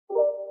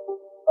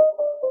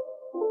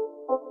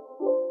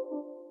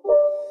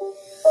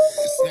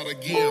start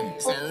again.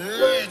 It's a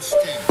rich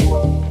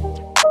thing.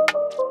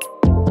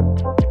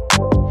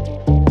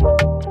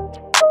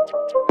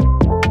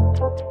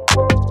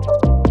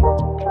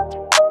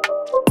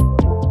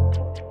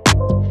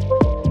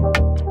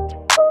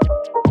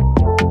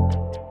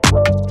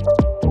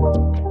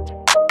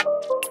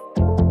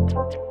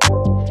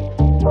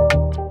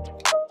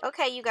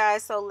 Okay, you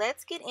guys, so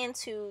let's get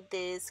into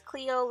this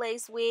Klio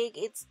lace wig.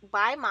 It's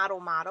by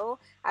Model.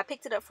 I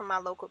picked it up from my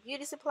local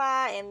beauty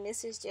supply, and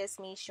this is just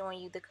me showing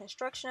you the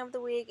construction of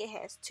the wig. It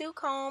has 2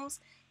 combs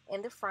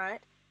in the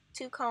front,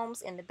 2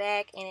 combs in the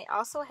back, and it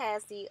also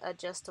has the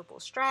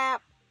adjustable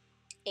strap.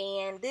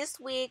 And this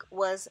wig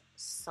was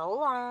so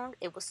long.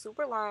 It was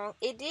super long.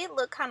 It did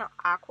look kind of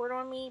awkward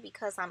on me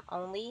because I'm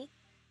only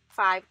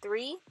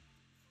 5'3".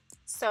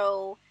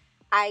 So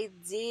I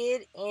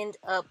did end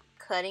up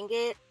cutting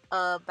it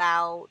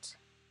about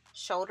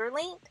shoulder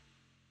length,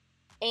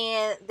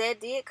 and that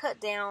did cut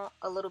down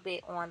a little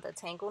bit on the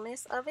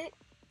tangleness of it.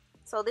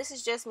 So this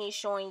is just me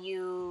showing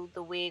you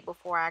the wig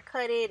before I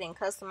cut it and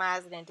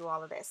customize it and do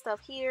all of that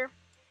stuff here.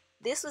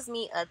 This was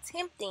me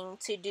attempting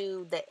to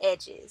do the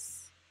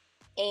edges,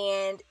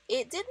 and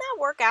it did not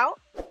work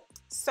out,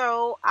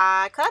 so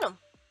I cut them.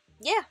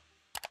 Yeah,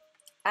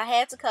 I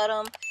had to cut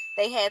them.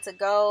 They had to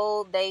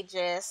go. They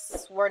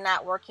just were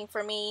not working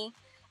for me.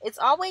 It's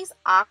always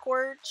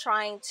awkward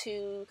trying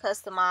to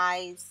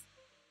customize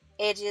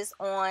edges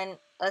on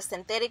a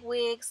synthetic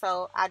wig,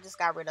 so I just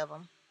got rid of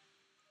them.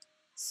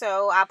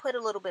 So I put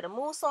a little bit of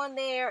mousse on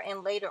there,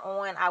 and later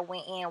on I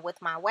went in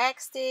with my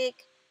wax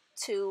stick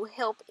to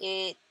help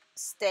it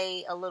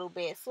stay a little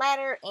bit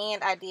flatter,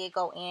 and I did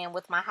go in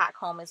with my hot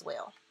comb as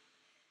well.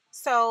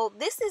 So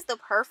this is the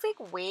perfect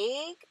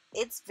wig.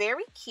 It's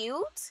very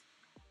cute.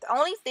 The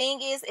only thing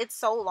is it's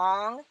so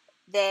long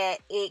that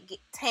it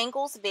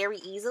tangles very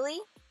easily.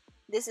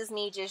 This is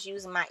me just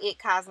using my It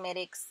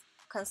Cosmetics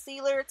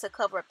concealer to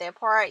cover up that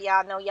part.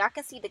 Y'all know, y'all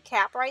can see the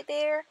cap right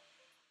there,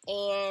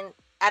 and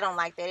I don't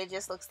like that. It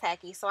just looks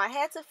tacky. So I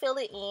had to fill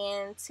it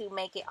in to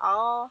make it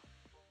all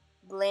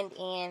blend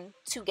in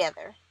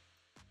together.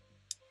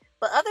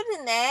 But other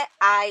than that,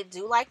 I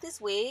do like this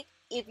wig.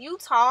 If you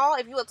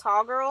a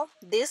tall girl,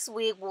 this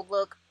wig will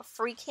look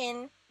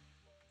freaking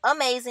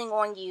amazing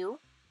on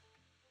you.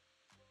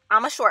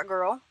 I'm a short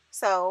girl,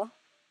 so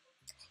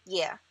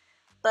yeah.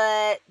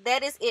 But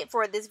that is it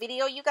for this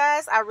video, you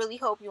guys. I really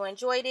hope you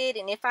enjoyed it.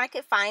 And if I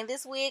could find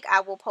this wig, I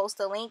will post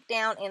a link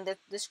down in the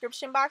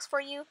description box for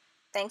you.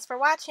 Thanks for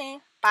watching.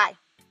 Bye.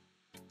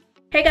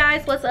 Hey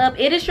guys, what's up?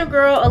 It is your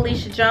girl,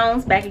 Alicia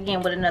Jones, back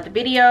again with another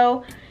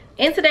video.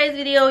 In today's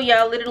video,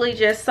 y'all literally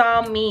just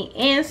saw me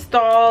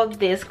install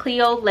this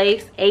Klio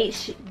Lace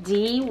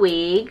HD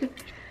wig.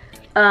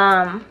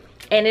 And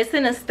it's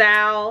in a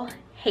style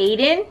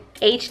Hayden,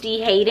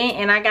 HD Hayden,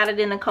 and I got it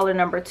in the color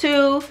number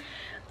 2.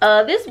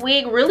 This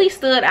wig really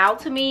stood out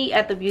to me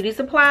at the beauty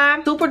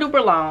supply. Super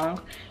duper long.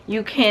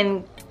 You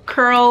can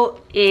curl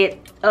it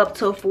up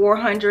to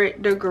 400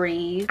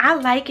 degrees. I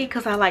like it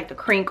because I like the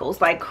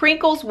crinkles. Like,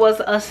 crinkles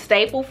was a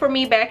staple for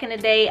me back in the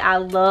day. I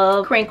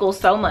love crinkles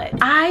so much.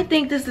 I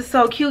think this is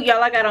so cute,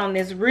 y'all. I got on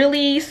this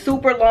really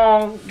super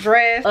long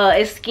dress.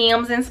 It's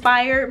Skims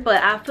inspired,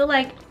 but I feel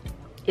like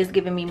it's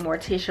giving me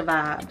Morticia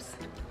vibes,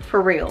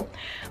 for real.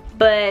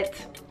 But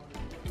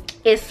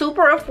it's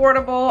super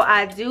affordable.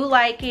 I do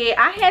like it.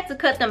 I had to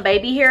cut them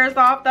baby hairs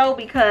off though,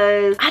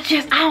 because I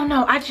don't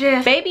know,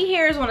 baby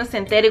hairs on a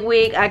synthetic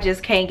wig, I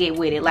just can't get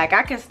with it. Like,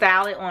 I can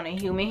style it on a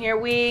human hair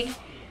wig,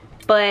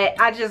 but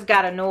I just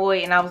got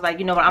annoyed and I was like,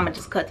 you know what, I'm gonna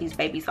just cut these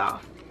babies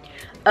off.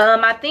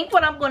 I think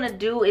what I'm gonna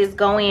do is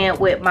go in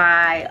with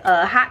my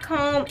hot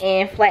comb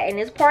and flatten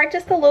this part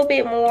just a little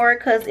bit more,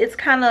 because it's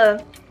kind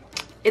of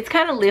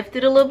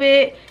lifted a little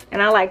bit,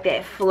 and I like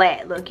that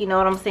flat look, you know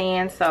what I'm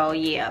saying? So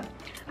yeah,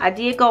 I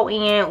did go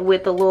in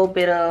with a little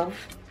bit of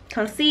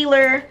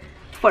concealer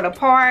for the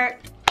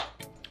part.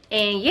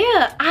 And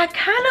yeah, I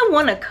kind of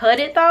want to cut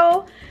it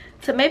though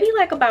to maybe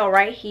like about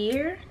right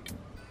here.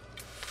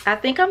 I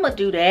think I'm gonna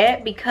do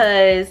that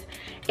because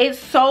it's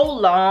so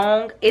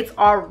long. It's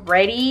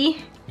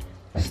already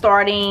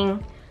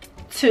starting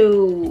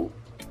to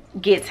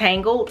get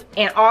tangled,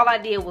 and all I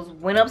did was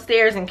went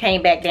upstairs and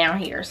came back down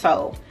here.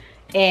 So,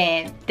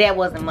 and that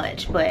wasn't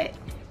much, but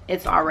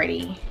it's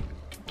already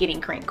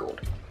getting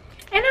crinkled.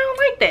 And I don't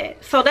like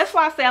that. So that's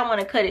why I say I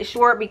want to cut it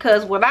short,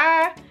 because what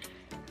I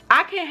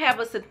can have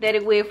a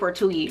synthetic wig for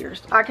 2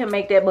 years. I can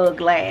make that mug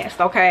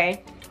last,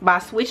 okay? By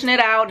switching it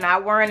out,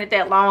 not wearing it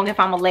that long. If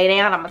I'm gonna lay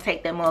down, I'm gonna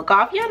take that mug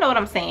off. Y'all know what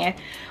I'm saying.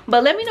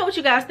 But let me know what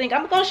you guys think.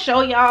 I'm gonna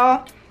show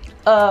y'all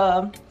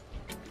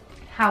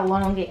how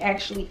long it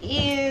actually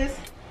is.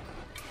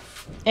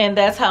 And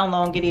that's how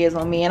long it is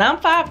on me. And I'm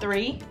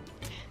 5'3".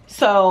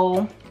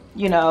 So,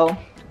 you know,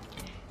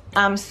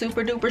 I'm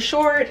super duper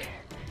short.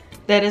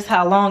 That is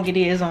how long it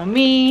is on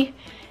me.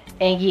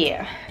 And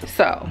yeah,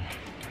 so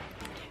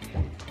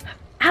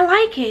I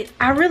like it,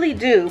 I really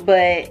do,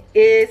 but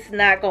it's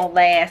not gonna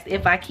last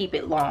if I keep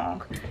it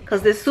long,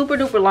 because it's super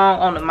duper long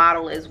on the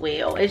model as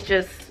well. It's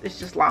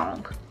just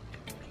long.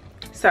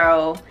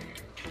 So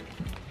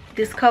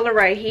This color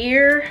right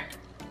here,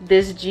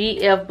 this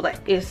GF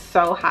black, is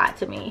so hot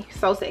to me,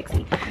 so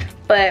sexy.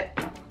 But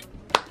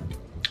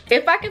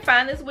if I can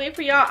find this wig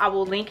for y'all, I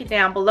will link it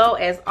down below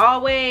as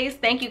always.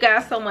 Thank you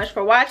guys so much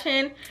for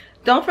watching.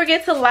 Don't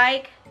forget to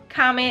like,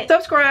 comment,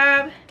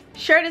 subscribe,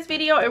 share this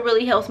video. It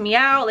really helps me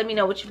out. Let me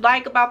know what you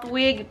like about the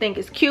wig. You think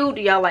it's cute?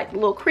 Do y'all like the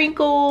little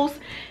crinkles?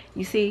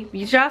 You see,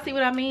 y'all see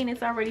what I mean?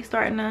 It's already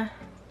starting to,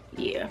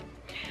 yeah.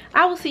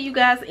 I will see you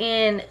guys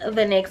in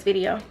the next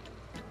video.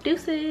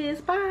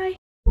 Deuces, bye.